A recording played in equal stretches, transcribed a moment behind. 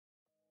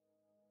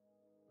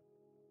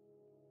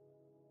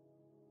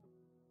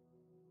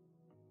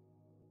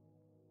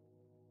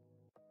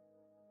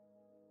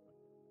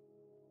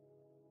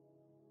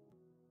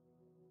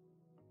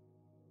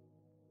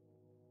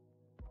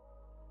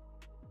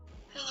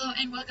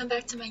and welcome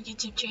back to my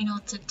YouTube channel.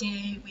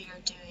 Today we are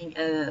doing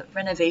a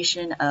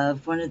renovation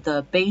of one of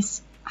the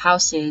base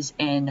houses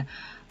in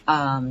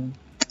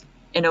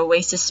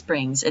Oasis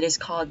Springs. It is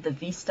called the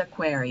Vista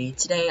Quarry.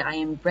 Today I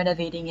am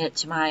renovating it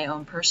to my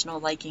own personal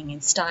liking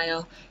and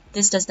style.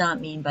 This does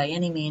not mean by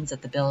any means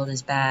that the build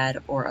is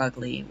bad or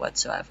ugly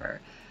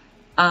whatsoever.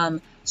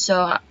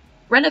 So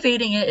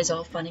renovating it is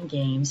all fun and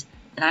games.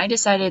 And I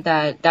decided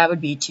that that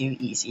would be too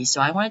easy.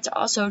 So I wanted to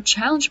also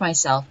challenge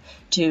myself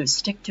to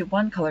stick to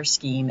one color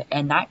scheme,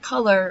 and that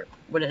color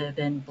would have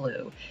been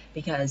blue.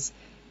 Because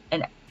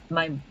in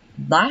my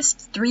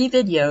last 3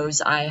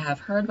 videos, I have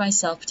heard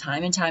myself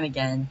time and time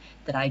again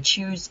that I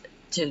choose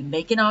to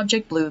make an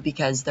object blue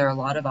because there are a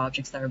lot of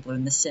objects that are blue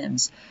in The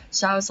Sims.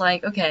 So I was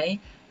like, okay,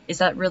 is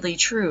that really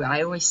true?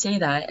 I always say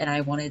that, and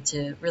I wanted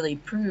to really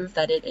prove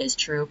that it is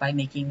true by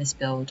making this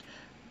build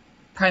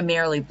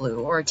primarily blue,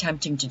 or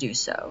attempting to do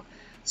so.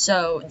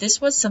 So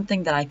this was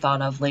something that I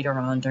thought of later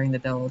on during the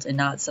build, and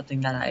not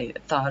something that I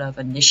thought of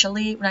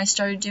initially when I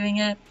started doing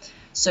it.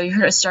 So you're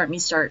gonna see me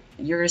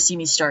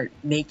start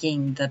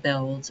making the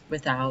build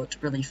without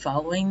really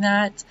following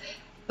that,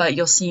 but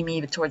you'll see me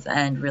towards the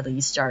end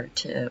really start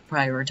to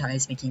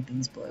prioritize making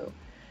things blue.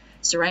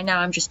 So right now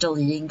I'm just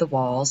deleting the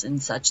walls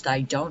and such that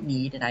I don't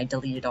need, and I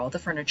deleted all the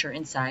furniture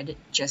inside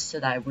just so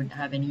that I wouldn't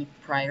have any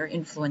prior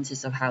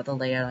influences of how the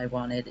layout I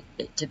wanted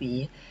it to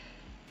be.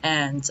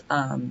 And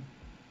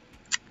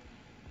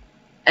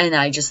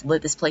I just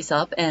lit this place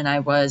up, and I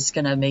was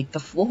gonna make the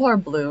floor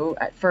blue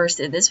at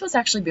first, and this was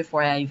actually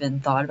before I even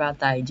thought about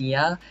the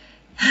idea,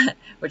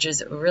 which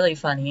is really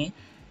funny,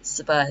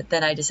 but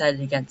then I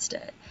decided against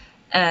it.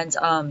 And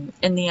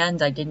in the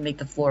end, I didn't make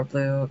the floor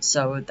blue,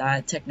 so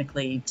that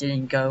technically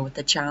didn't go with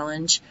the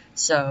challenge.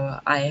 So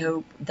I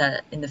hope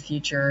that in the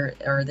future,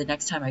 or the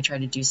next time I try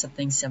to do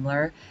something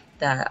similar,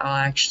 that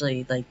I'll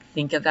actually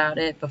think about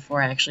it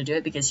before I actually do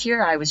it, because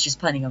here I was just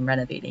planning on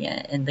renovating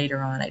it, and later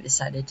on I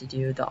decided to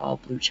do the all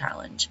blue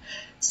challenge.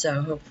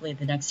 So hopefully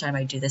the next time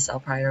I do this, I'll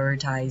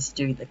prioritize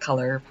doing the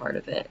color part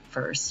of it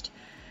first.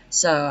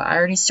 So I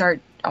already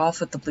start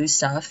off with the blue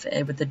stuff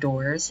with the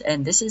doors,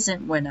 and this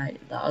isn't when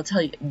I'll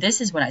tell you,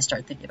 this is when I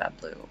start thinking about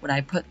blue. When I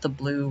put the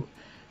blue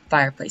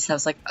fireplace, I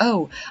was like,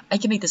 oh, I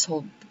can make this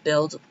whole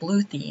build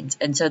blue themed.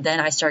 And so then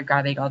I started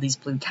grabbing all these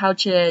blue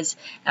couches,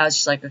 and I was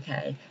just like,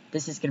 okay,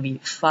 this is gonna be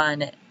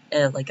fun,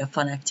 like a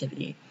fun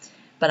activity.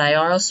 But I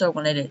also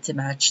wanted it to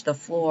match the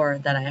floor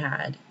that I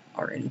had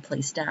already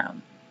placed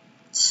down.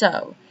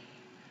 So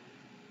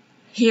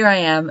here I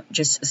am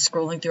just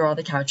scrolling through all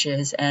the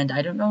couches, and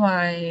I don't know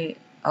why.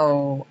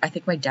 Oh, I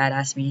think my dad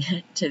asked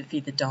me to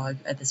feed the dog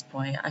at this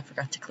point. I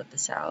forgot to clip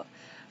this out.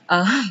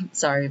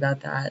 Sorry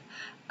about that.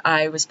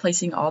 I was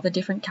placing all the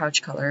different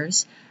couch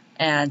colors,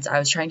 and I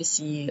was trying to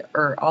see,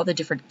 or all the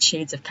different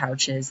shades of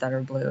couches that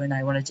are blue, and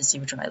I wanted to see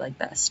which one I like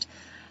best.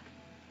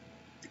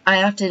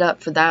 I opted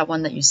up for that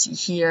one that you see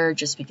here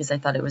just because I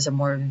thought it was a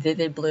more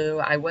vivid blue.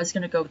 I was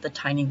going to go with the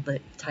tiny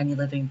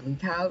living blue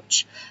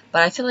couch,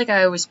 but I feel like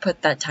I always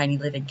put that tiny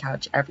living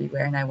couch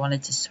everywhere, and I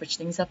wanted to switch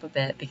things up a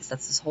bit because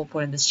that's the whole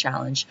point of this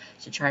challenge,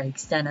 to try to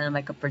extend out of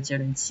my comfort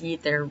zone and see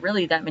if there are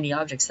really that many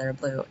objects that are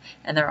blue,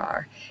 and there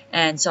are.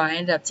 And so I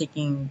ended up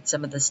taking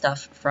some of the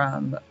stuff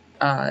from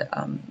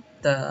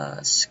the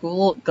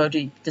school, Go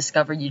to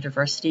Discover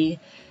University,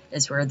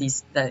 is where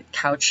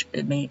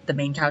the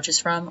main couch is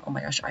from. Oh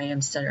my gosh, I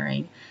am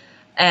stuttering.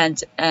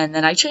 And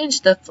then I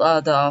changed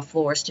the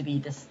floors to be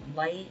this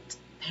light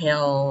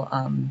pale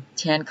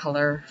tan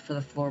color for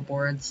the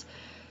floorboards,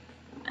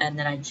 and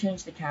then I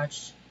changed the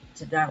couch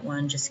to that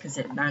one just because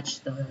it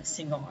matched the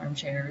single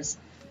armchairs.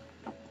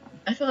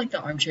 I feel like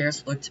the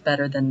armchairs looked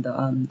better than the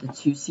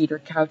 2-seater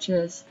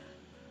couches.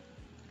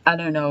 I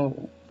don't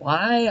know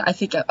why. I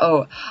think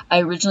I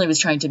originally was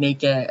trying to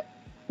make it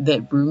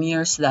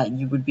roomier so that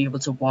you would be able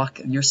to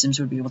your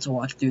Sims would be able to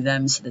walk through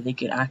them so that they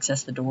could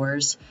access the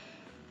doors.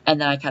 And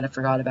then I kind of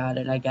forgot about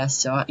it, I guess,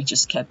 so I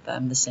just kept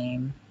them the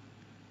same.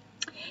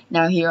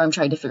 Now here I'm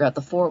trying to figure out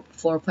the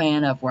floor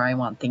plan of where I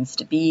want things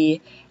to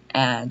be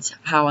and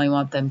how I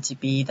want them to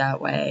be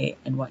that way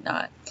and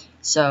whatnot.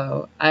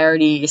 So I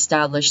already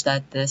established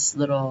that this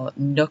little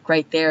nook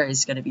right there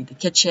is going to be the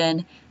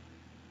kitchen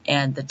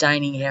and the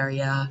dining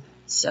area.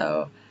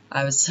 So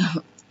I was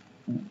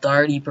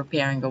already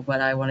preparing of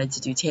what I wanted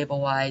to do table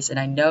wise, and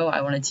I know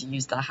I wanted to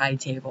use the high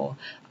table.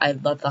 I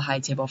love the high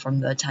table from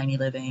the tiny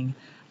living.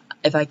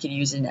 If I could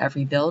use it in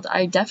every build,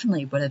 I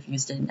definitely would have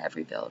used it in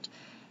every build.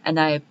 And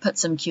I put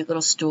some cute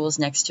little stools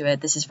next to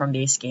it. This is from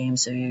base game,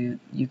 so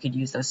you could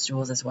use those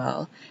stools as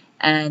well.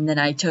 And then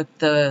I took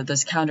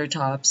those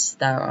countertops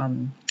that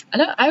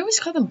I always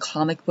call them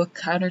comic book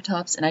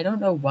countertops, and I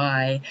don't know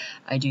why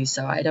I do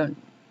so. I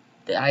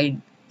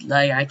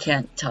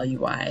can't tell you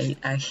why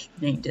I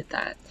named it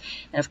that.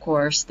 And of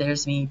course,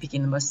 there's me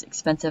picking the most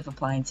expensive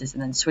appliances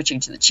and then switching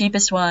to the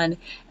cheapest one,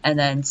 and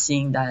then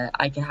seeing that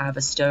I could have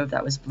a stove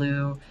that was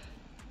blue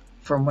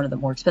from one of the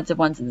more expensive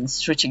ones, and then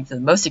switching to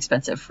the most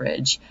expensive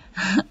fridge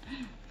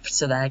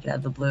so that I could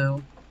have the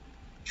blue.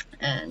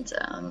 And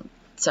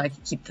so I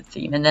could keep the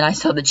theme. And then I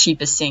saw the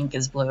cheapest sink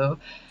is blue,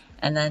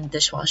 and then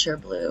dishwasher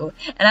blue.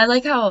 And I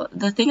like how,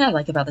 the thing I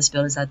like about this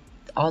build is that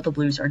all the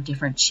blues are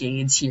different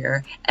shades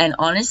here. And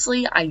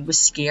honestly, I was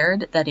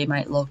scared that it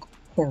might look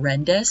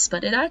horrendous,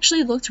 but it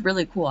actually looked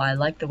really cool. I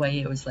like the way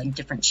it was like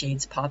different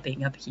shades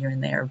popping up here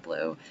and there of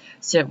blue,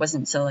 so it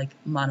wasn't so like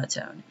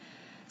monotone.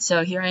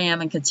 So here I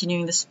am and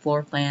continuing this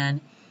floor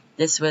plan.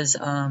 This was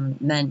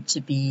meant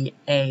to be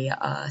a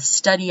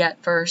study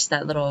at first,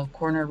 that little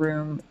corner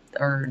room,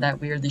 or that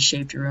weirdly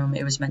shaped room.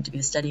 It was meant to be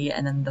a study,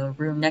 and then the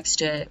room next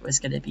to it was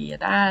going to be a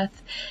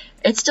bath.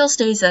 It still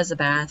stays as a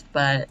bath,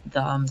 but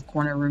the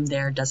corner room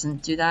there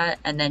doesn't do that.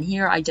 And then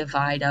here I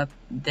divide up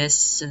this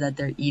so that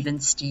they're even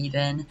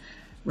Steven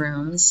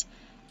rooms,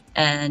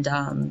 and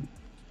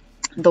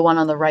the one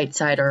on the right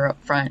side or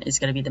up front is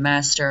going to be the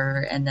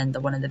master, and then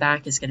the one in the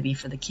back is going to be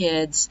for the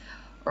kids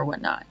or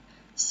whatnot.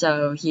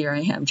 So here I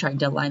am trying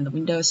to align the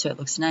windows so it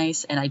looks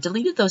nice, and I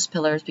deleted those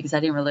pillars because I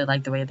didn't really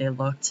like the way they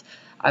looked.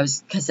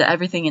 Because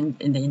everything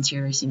in the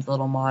interior seemed a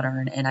little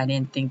modern, and I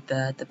didn't think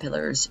that the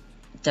pillars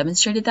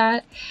demonstrated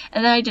that.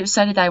 And then I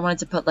decided that I wanted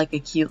to put like a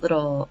cute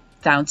little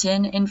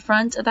fountain in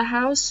front of the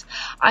house.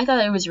 I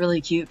thought it was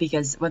really cute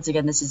because, once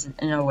again, this is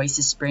in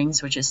Oasis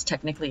Springs, which is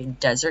technically a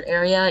desert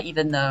area,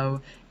 even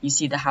though you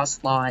see the house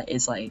lot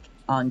is like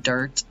on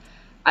dirt.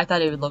 I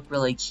thought it would look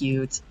really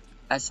cute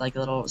as like a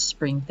little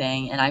spring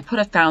thing, and I put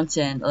a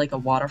fountain, like a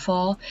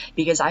waterfall,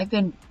 because I've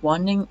been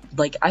wanting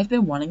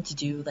to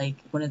do like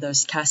one of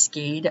those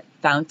cascade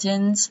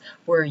fountains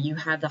where you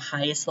have the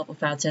highest level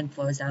fountain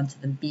flows down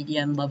to the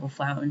medium level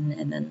fountain,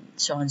 and then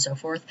so on and so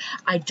forth.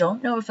 I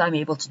don't know if I'm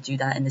able to do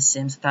that in The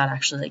Sims without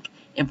actually like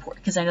import,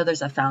 because I know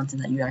there's a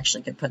fountain that you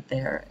actually could put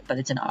there, but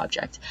it's an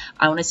object.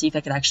 I want to see if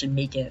I could actually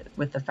make it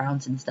with the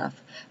fountain stuff,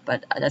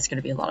 but that's going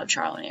to be a lot of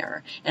trial and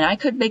error. And I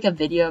could make a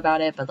video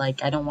about it, but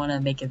like I don't want to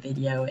make a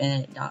video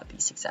and it not be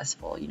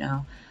successful, you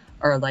know,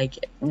 or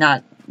like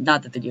not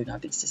the video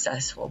not being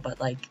successful, but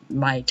like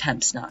my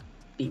attempts not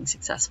being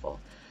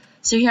successful.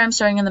 So here I'm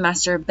starting in the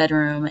master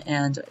bedroom,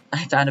 and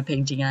I found a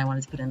painting and I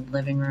wanted to put in the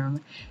living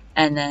room,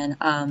 and then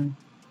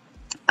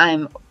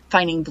I'm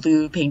finding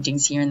blue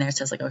paintings here and there,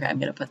 so I was like, okay, I'm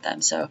gonna put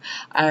them. So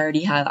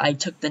I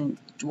took the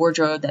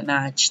wardrobe that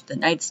matched the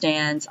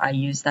nightstands. I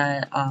used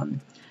that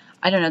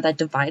I don't know, that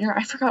divider,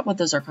 I forgot what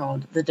those are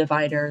called, the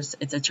dividers.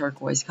 It's a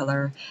turquoise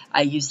color.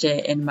 I used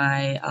it in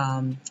my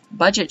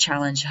budget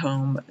challenge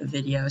home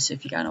video, so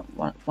if you guys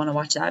want to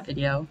watch that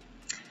video,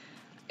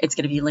 it's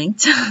going to be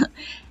linked.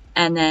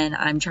 And then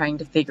I'm trying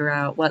to figure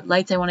out what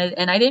lights I wanted,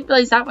 and I didn't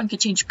realize that one could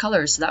change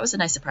colors, so that was a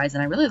nice surprise,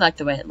 and I really liked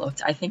the way it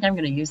looked. I think I'm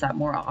going to use that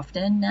more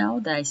often now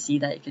that I see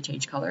that it could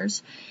change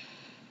colors.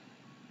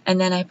 And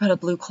then I put a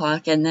blue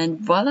clock, and then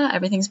voila,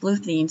 everything's blue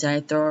themed. I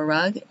throw a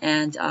rug,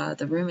 and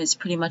the room is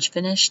pretty much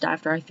finished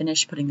after I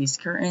finished putting these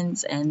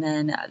curtains, and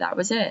then that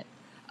was it.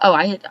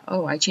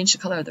 I changed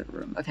the color of the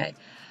room. Okay,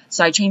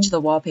 so I changed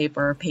the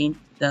wallpaper,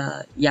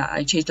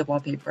 I changed the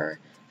wallpaper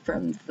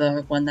from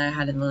the one that I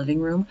had in the living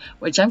room,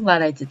 which I'm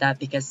glad I did that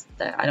because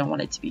I don't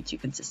want it to be too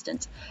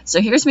consistent. So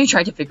here's me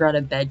trying to figure out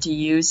a bed to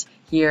use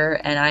here,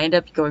 and I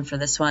ended up going for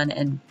this one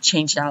and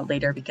changed it out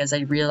later because I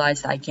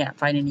realized that I can't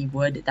find any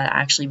wood that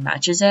actually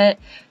matches it.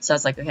 So I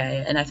was like,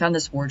 okay, and I found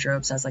this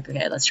wardrobe, so I was like,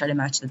 okay, let's try to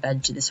match the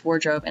bed to this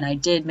wardrobe, and I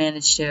did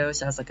manage to,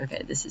 so I was like,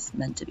 okay, this is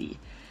meant to be.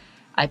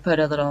 I put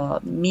a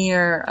little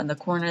mirror on the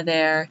corner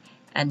there,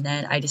 and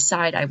then I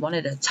decided I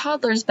wanted a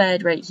toddler's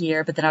bed right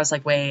here, but then I was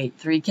like, wait,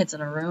 3 kids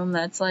in a room?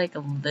 That's like a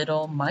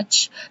little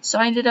much. So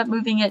I ended up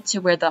moving it to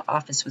where the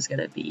office was going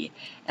to be.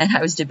 And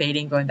I was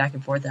debating, going back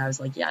and forth, and I was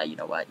like, yeah, you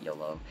know what,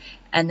 YOLO.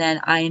 And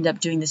then I ended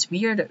up doing this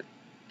weird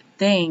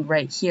thing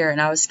right here,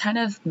 and I was kind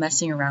of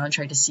messing around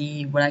trying to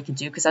see what I could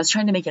do, because I was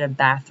trying to make it a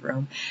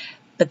bathroom.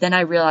 But then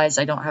I realized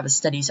I don't have a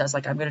study, so I was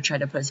like, I'm going to try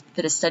to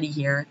fit a study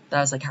here. But I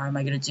was like, how am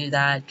I going to do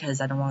that? Because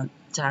I don't want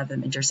to have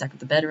them intersect with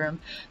the bedroom.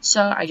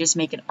 So I just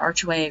make an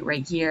archway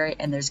right here,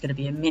 and there's going to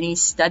be a mini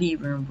study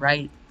room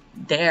right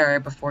there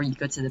before you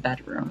go to the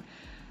bedroom.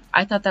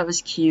 I thought that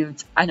was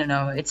cute. I don't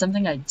know. It's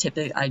something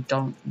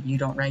you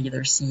don't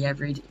regularly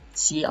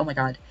see. Oh my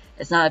god.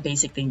 It's not a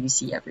basic thing you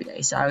see every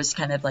day. So I was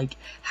kind of like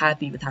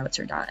happy with how it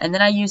turned out. And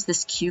then I used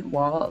this cute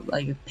wall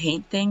like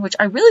paint thing, which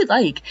I really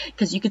like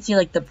because you could see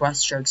like the brush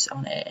strokes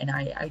on it. And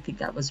I think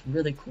that was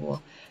really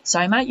cool. So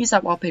I might use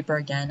that wallpaper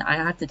again. I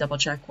have to double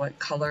check what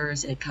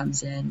colors it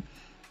comes in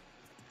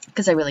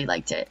because I really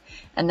liked it.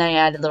 And then I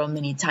added a little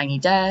mini tiny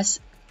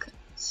desk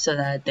so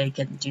that they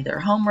can do their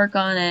homework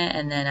on it.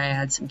 And then I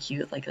add some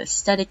cute like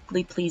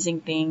aesthetically pleasing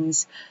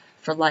things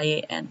for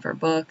light and for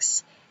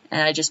books.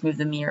 And I just moved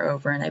the mirror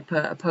over and I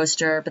put a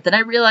poster, but then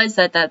I realized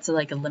that that's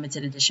like a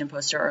limited edition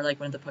poster, or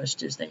like one of the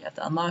posters that you have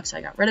to unlock, so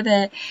I got rid of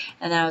it.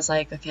 And then I was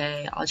like,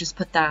 okay, I'll just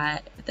put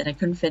that, but then I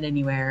couldn't fit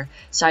anywhere,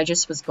 so I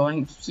just was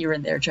going here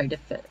and there trying to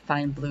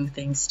find blue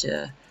things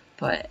to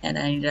put, and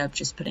I ended up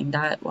just putting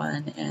that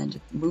one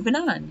and moving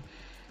on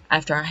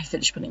after I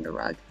finished putting the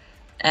rug.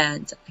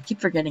 And I keep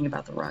forgetting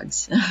about the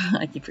rugs.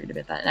 I keep forgetting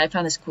about that. And I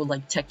found this cool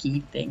like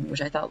techie thing,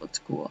 which I thought looked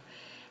cool.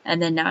 And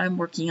then now I'm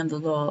working on the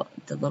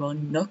little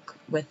nook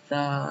with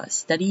the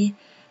study,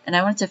 and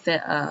I wanted to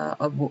fit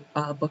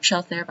a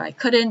bookshelf there, but I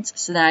couldn't,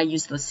 so then I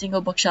used the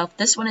single bookshelf.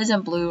 This one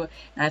isn't blue,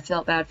 and I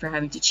felt bad for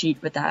having to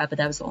cheat with that, but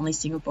that was the only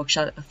single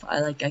bookshelf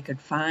I could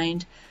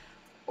find,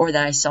 or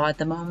that I saw at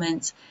the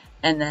moment.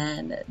 And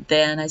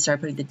then I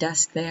started putting the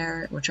desk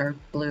there, which are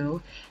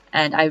blue.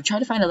 And I tried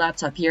to find a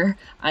laptop here.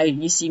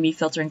 You see me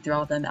filtering through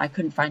all of them. I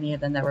couldn't find any of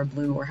them that were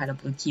blue or had a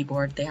blue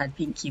keyboard. They had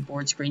pink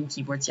keyboards, green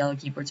keyboards, yellow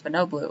keyboards, but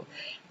no blue.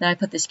 Then I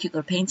put this cute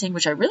little painting,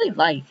 which I really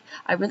like.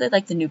 I really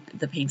like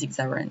the paintings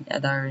that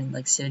are in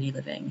like City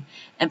Living.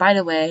 And by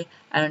the way,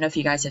 I don't know if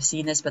you guys have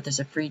seen this, but there's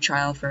a free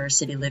trial for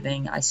City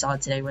Living. I saw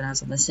it today when I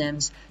was on The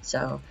Sims.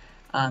 So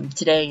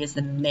today is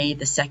May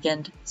the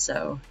 2nd,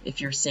 so if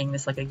you're seeing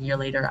this like a year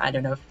later, I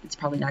don't know, if it's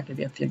probably not going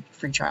to be a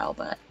free trial,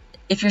 but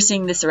if you're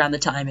seeing this around the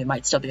time, it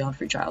might still be on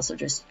free trial, so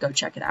just go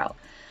check it out.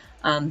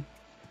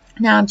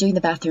 Now I'm doing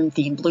the bathroom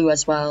theme blue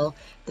as well.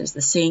 There's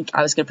the sink.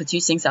 I was going to put 2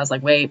 sinks. I was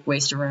like, wait,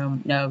 waste of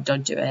room. No,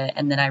 don't do it.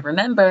 And then I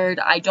remembered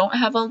I don't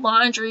have a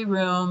laundry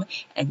room,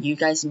 and you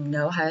guys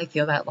know how I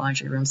feel about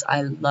laundry rooms.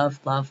 I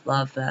love, love,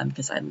 love them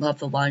because I love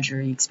the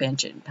laundry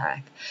expansion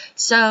pack.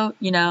 So,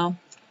 you know,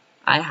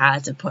 I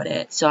had to put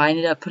it. So I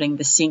ended up putting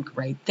the sink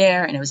right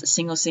there, and it was a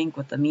single sink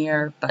with a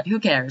mirror, but who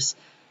cares?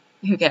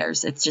 Who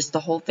cares? It's just the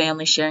whole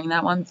family sharing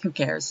that one. Who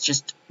cares?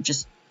 Just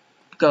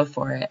go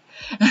for it.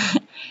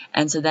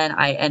 And so then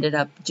I ended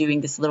up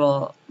doing this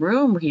little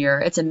room here.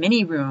 It's a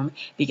mini room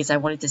because I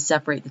wanted to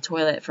separate the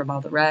toilet from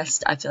all the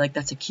rest. I feel like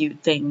that's a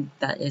cute thing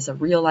that is a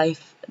real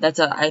life.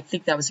 I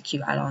think that was a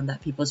cute add-on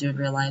that people do in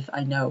real life.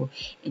 I know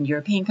in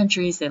European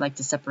countries, they like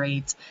to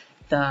separate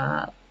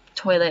the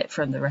toilet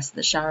from the rest of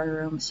the shower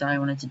room, so I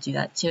wanted to do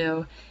that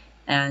too.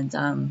 And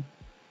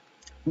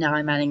now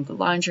I'm adding the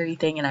laundry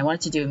thing, and I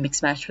wanted to do a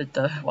mix match with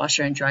the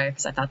washer and dryer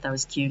because I thought that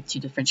was cute, 2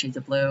 different shades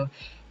of blue.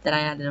 Then I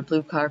added a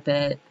blue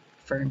carpet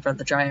in front of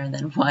the dryer, and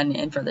then one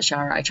in front of the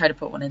shower. I tried to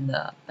put one in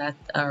the bath,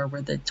 or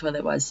where the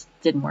toilet was,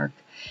 didn't work.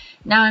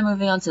 Now I'm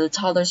moving on to the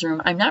toddler's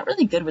room. I'm not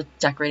really good with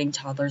decorating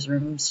toddler's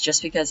rooms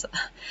just because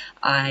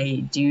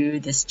I do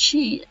this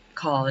cheat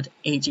called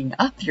aging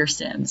up your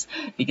Sims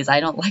because I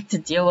don't like to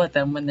deal with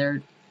them when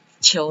they're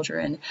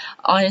children.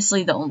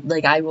 Honestly,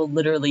 I will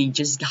literally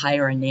just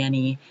hire a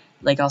nanny.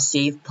 Like, I'll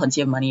save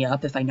plenty of money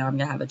up if I know I'm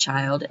gonna have a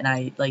child, and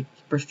I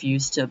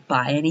refuse to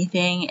buy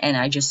anything, and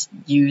I just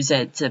use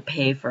it to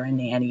pay for a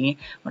nanny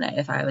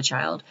if I have a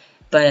child.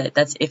 But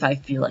that's if I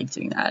feel like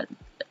doing that.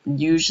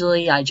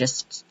 Usually I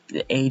just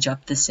age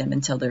up the Sim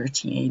until they're a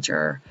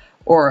teenager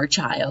or a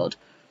child,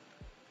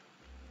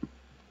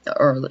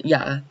 or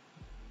yeah,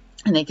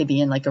 and they could be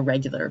in like a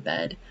regular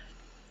bed,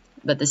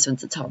 but this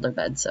one's a toddler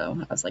bed, so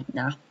I was like,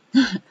 nah.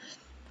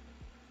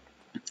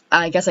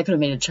 I guess I could have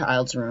made a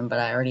child's room, but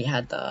I already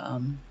had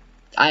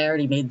I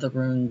already made the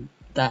room,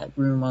 that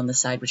room on the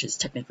side, which is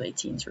technically a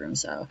teen's room,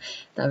 so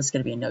that was going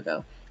to be a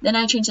no-go. Then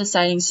I changed the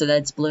siding so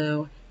that's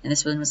blue, and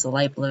this one was the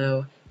light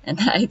blue, and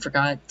I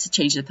forgot to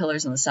change the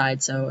pillars on the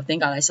side, so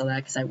thank God I saw that,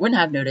 because I wouldn't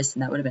have noticed,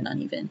 and that would have been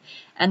uneven.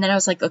 And then I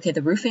was like, okay,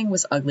 the roofing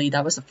was ugly.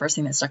 That was the first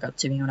thing that stuck up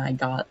to me when I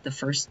got the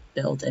first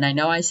build, and I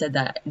know I said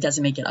that it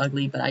doesn't make it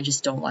ugly, but I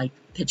just don't like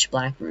pitch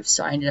black roofs,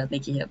 so I ended up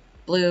making it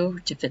blue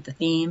to fit the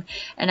theme.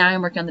 And now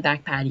I'm working on the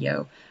back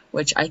patio,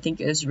 which I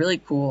think is really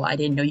cool. I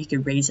didn't know you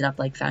could raise it up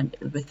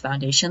with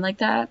foundation like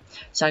that,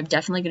 so I'm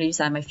definitely going to use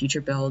that in my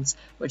future builds,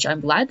 which I'm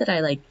glad that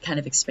I kind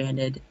of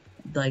expanded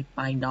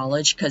my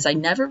knowledge, because I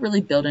never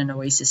really built in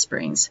Oasis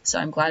Springs, so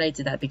I'm glad I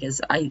did that, because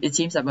it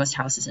seems that most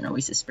houses in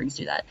Oasis Springs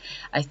do that.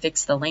 I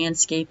fixed the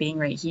landscaping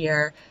right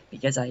here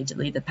because I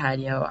deleted the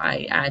patio.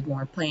 I add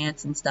more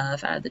plants and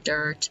stuff, add the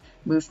dirt,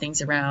 move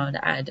things around,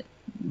 add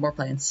more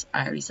plants.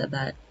 I already said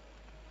that.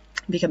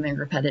 Becoming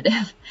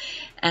repetitive.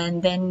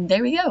 And then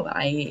there we go.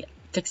 I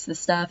fixed the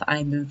stuff.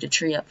 I moved a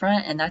tree up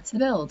front, and that's the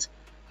build.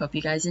 Hope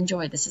you guys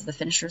enjoy. This is the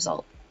finished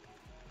result.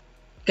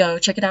 Go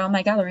check it out on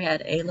my gallery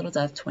at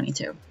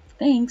alittledove22.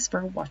 Thanks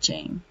for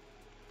watching.